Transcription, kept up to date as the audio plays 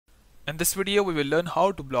In this video, we will learn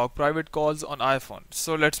how to block private calls on iPhone.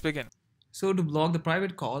 So let's begin. So to block the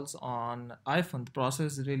private calls on iPhone, the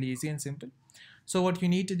process is really easy and simple. So what you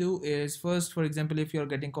need to do is first, for example, if you're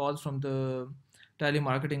getting calls from the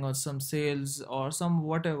telemarketing or some sales or some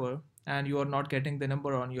whatever, and you are not getting the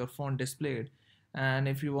number on your phone displayed, and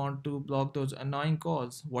if you want to block those annoying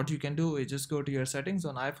calls, what you can do is just go to your settings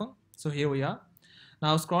on iPhone. So here we are.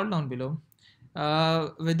 Now scroll down below.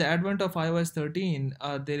 With the advent of iOS 13,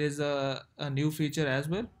 there is a new feature as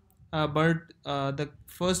well. But the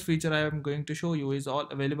first feature I am going to show you is all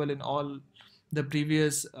available in all the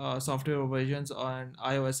previous software versions on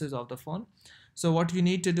iOSs of the phone. So what you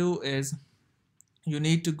need to do is you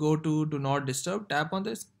need to go to Do Not Disturb, tap on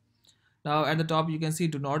this. Now at the top you can see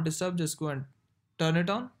Do Not Disturb, just go and turn it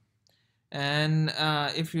on. And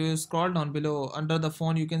if you scroll down below under the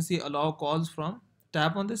phone, you can see Allow Calls From,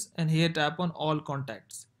 tap on this, and here tap on All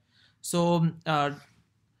Contacts. So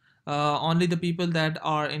only the people that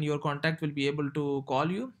are in your contact will be able to call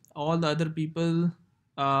you. All the other people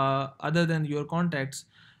other than your contacts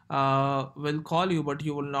will call you, but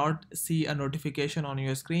you will not see a notification on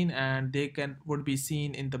your screen, and they would be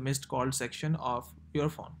seen in the missed call section of your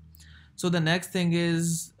phone. So the next thing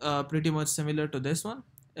is pretty much similar to this one,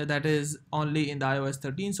 that is only in the iOS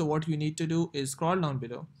 13. So what you need to do is scroll down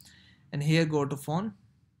below, and here go to phone,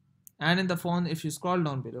 and in the phone if you scroll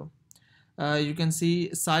down below, you can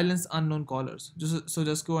see silence unknown callers.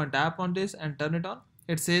 Just go and tap on this and turn it on.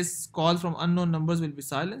 It says calls from unknown numbers will be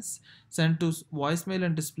silenced, sent to voicemail,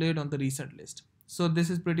 and displayed on the recent list. So this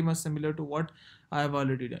is pretty much similar to what I have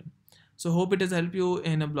already done. So hope it has helped you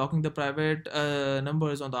in blocking the private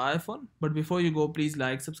numbers on the iPhone. But before you go, please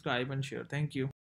like, subscribe, and share. Thank you.